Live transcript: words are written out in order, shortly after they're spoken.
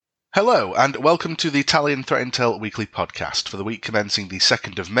Hello, and welcome to the Italian Threat Intel Weekly Podcast for the week commencing the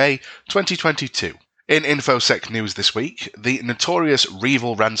 2nd of May, 2022. In InfoSec news this week, the notorious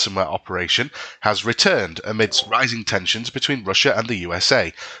REvil ransomware operation has returned amidst rising tensions between Russia and the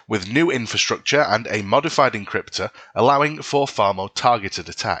USA, with new infrastructure and a modified encryptor allowing for far more targeted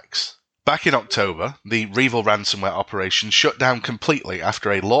attacks. Back in October, the REvil ransomware operation shut down completely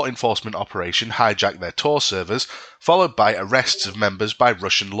after a law enforcement operation hijacked their Tor servers, followed by arrests of members by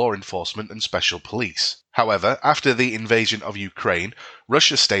Russian law enforcement and special police. However, after the invasion of Ukraine,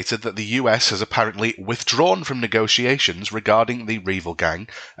 Russia stated that the US has apparently withdrawn from negotiations regarding the REvil gang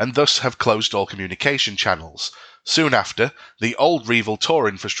and thus have closed all communication channels. Soon after, the old REvil Tor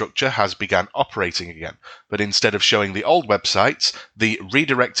infrastructure has begun operating again, but instead of showing the old websites, the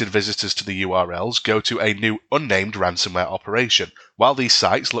redirected visitors to the URLs go to a new unnamed ransomware operation. While these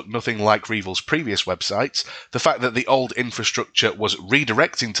sites look nothing like REvil's previous websites, the fact that the old infrastructure was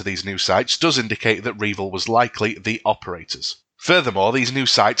redirecting to these new sites does indicate that REvil was likely the operators. Furthermore, these new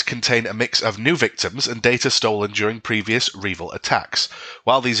sites contain a mix of new victims and data stolen during previous REvil attacks.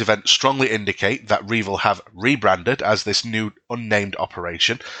 While these events strongly indicate that REvil have rebranded as this new unnamed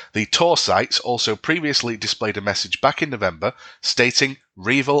operation, the Tor sites also previously displayed a message back in November stating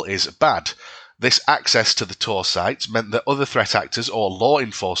REvil is bad. This access to the Tor sites meant that other threat actors or law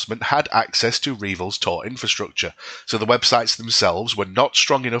enforcement had access to REvil's Tor infrastructure, so the websites themselves were not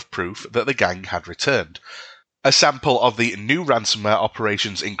strong enough proof that the gang had returned. A sample of the new ransomware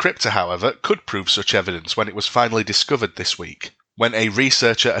operations encryptor, however, could prove such evidence when it was finally discovered this week, when a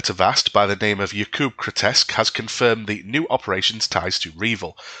researcher at Avast by the name of Jakub Kretesk has confirmed the new operations ties to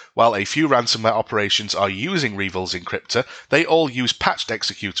REvil. While a few ransomware operations are using REvil's encryptor, they all use patched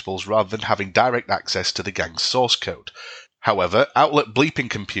executables rather than having direct access to the gang's source code. However, outlet Bleeping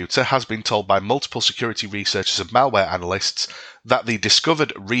Computer has been told by multiple security researchers and malware analysts that the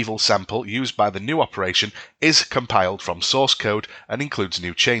discovered REvil sample used by the new operation is compiled from source code and includes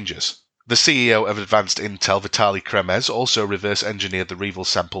new changes. The CEO of Advanced Intel, Vitaly Kremez, also reverse-engineered the REvil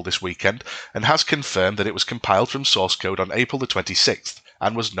sample this weekend and has confirmed that it was compiled from source code on April the 26th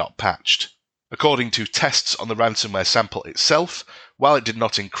and was not patched. According to tests on the ransomware sample itself, while it did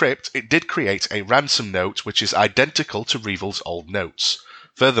not encrypt, it did create a ransom note which is identical to REvil's old notes.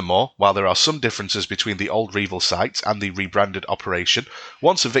 Furthermore, while there are some differences between the old REvil sites and the rebranded operation,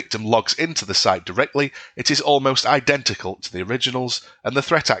 once a victim logs into the site directly, it is almost identical to the originals, and the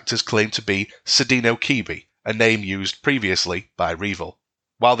threat actors claim to be Sedino Kibi, a name used previously by REvil.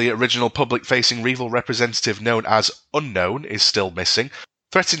 While the original public-facing REvil representative known as Unknown is still missing,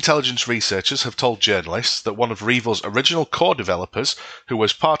 threat intelligence researchers have told journalists that one of REvil's original core developers, who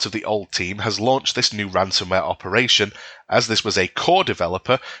was part of the old team, has launched this new ransomware operation. As this was a core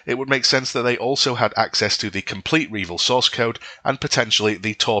developer, it would make sense that they also had access to the complete REvil source code and potentially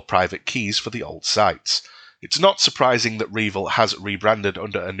the Tor private keys for the old sites. It's not surprising that REvil has rebranded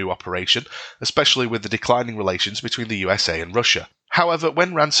under a new operation, especially with the declining relations between the USA and Russia. However,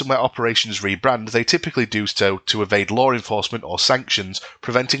 when ransomware operations rebrand, they typically do so to evade law enforcement or sanctions,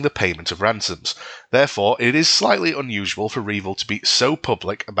 preventing the payment of ransoms. Therefore, it is slightly unusual for REvil to be so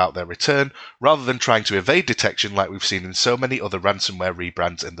public about their return, rather than trying to evade detection like we've seen in so many other ransomware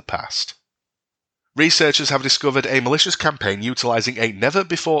rebrands in the past. Researchers have discovered a malicious campaign utilizing a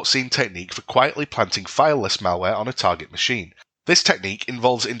never-before-seen technique for quietly planting fileless malware on a target machine. This technique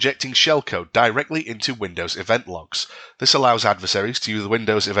involves injecting shellcode directly into Windows event logs. This allows adversaries to use the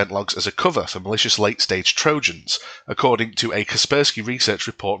Windows event logs as a cover for malicious late-stage Trojans, according to a Kaspersky research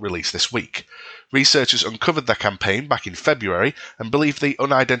report released this week. Researchers uncovered the campaign back in February and believe the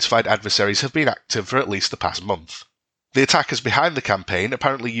unidentified adversaries have been active for at least the past month. The attackers behind the campaign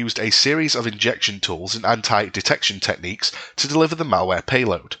apparently used a series of injection tools and anti-detection techniques to deliver the malware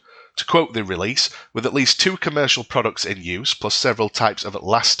payload. To quote the release, with at least 2 commercial products in use, plus several types of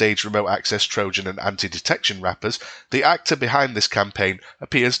last-stage remote access Trojan and anti-detection wrappers, the actor behind this campaign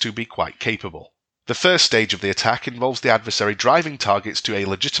appears to be quite capable. The first stage of the attack involves the adversary driving targets to a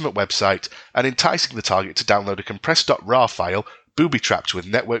legitimate website and enticing the target to download a compressed.rar file booby-trapped with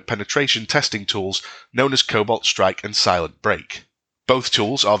network penetration testing tools known as Cobalt Strike and Silent Break. Both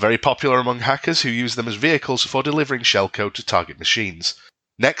tools are very popular among hackers who use them as vehicles for delivering shellcode to target machines.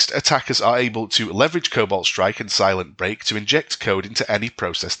 Next, attackers are able to leverage Cobalt Strike and Silent Break to inject code into any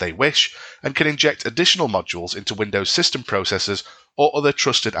process they wish, and can inject additional modules into Windows system processors or other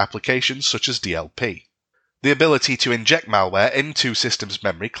trusted applications such as DLP. The ability to inject malware into systems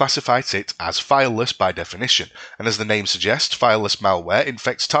memory classifies it as fileless by definition, and as the name suggests, fileless malware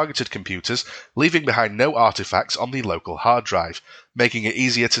infects targeted computers, leaving behind no artifacts on the local hard drive, making it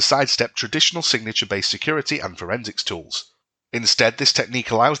easier to sidestep traditional signature-based security and forensics tools. Instead, this technique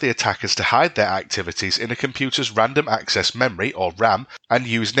allows the attackers to hide their activities in a computer's random access memory, or RAM, and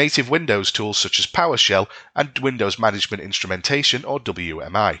use native Windows tools such as PowerShell and Windows Management Instrumentation, or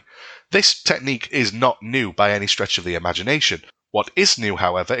WMI. This technique is not new by any stretch of the imagination. What is new,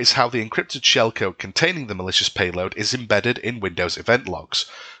 however, is how the encrypted shellcode containing the malicious payload is embedded in Windows event logs.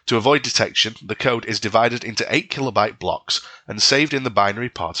 To avoid detection, the code is divided into 8 kilobyte blocks and saved in the binary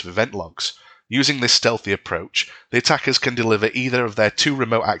parts of event logs. Using this stealthy approach, the attackers can deliver either of their 2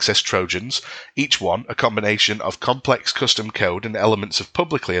 remote access Trojans, each one a combination of complex custom code and elements of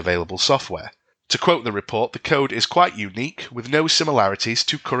publicly available software. To quote the report, the code is quite unique, with no similarities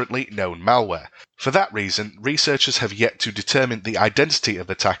to currently known malware. For that reason, researchers have yet to determine the identity of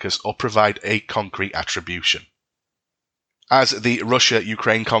attackers or provide a concrete attribution. As the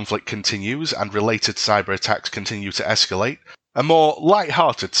Russia-Ukraine conflict continues and related cyber attacks continue to escalate, a more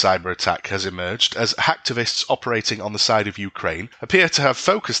light-hearted cyber attack has emerged as hacktivists operating on the side of Ukraine appear to have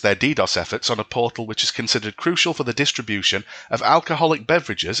focused their DDoS efforts on a portal which is considered crucial for the distribution of alcoholic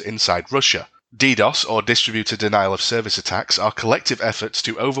beverages inside Russia. DDoS, or distributed denial of service attacks, are collective efforts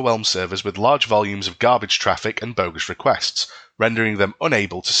to overwhelm servers with large volumes of garbage traffic and bogus requests, rendering them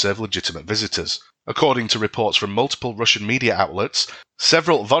unable to serve legitimate visitors. According to reports from multiple Russian media outlets,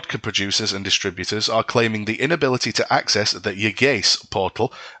 several vodka producers and distributors are claiming the inability to access the Yegeis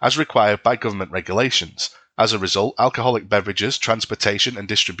portal as required by government regulations. As a result, alcoholic beverages, transportation and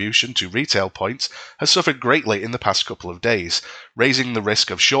distribution to retail points has suffered greatly in the past couple of days, raising the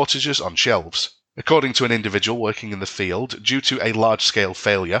risk of shortages on shelves. According to an individual working in the field, due to a large-scale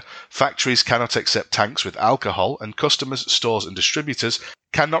failure, factories cannot accept tanks with alcohol, and customers, stores and distributors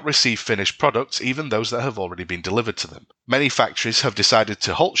cannot receive finished products, even those that have already been delivered to them. Many factories have decided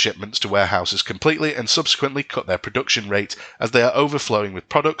to halt shipments to warehouses completely and subsequently cut their production rate as they are overflowing with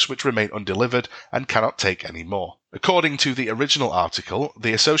products which remain undelivered and cannot take any more. According to the original article,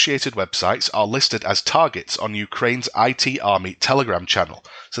 the associated websites are listed as targets on Ukraine's IT Army Telegram channel,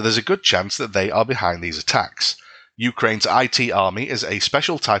 so there's a good chance that they are behind these attacks. Ukraine's IT Army is a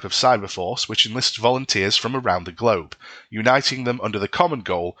special type of cyber force which enlists volunteers from around the globe, uniting them under the common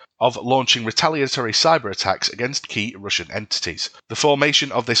goal of launching retaliatory cyber attacks against key Russian entities. The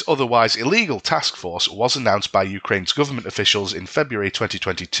formation of this otherwise illegal task force was announced by Ukraine's government officials in February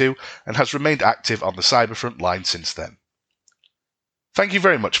 2022 and has remained active on the cyber front line since then. Thank you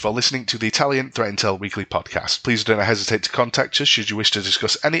very much for listening to the Italian Threat Intel Weekly Podcast. Please don't hesitate to contact us should you wish to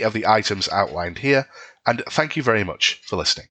discuss any of the items outlined here, and thank you very much for listening.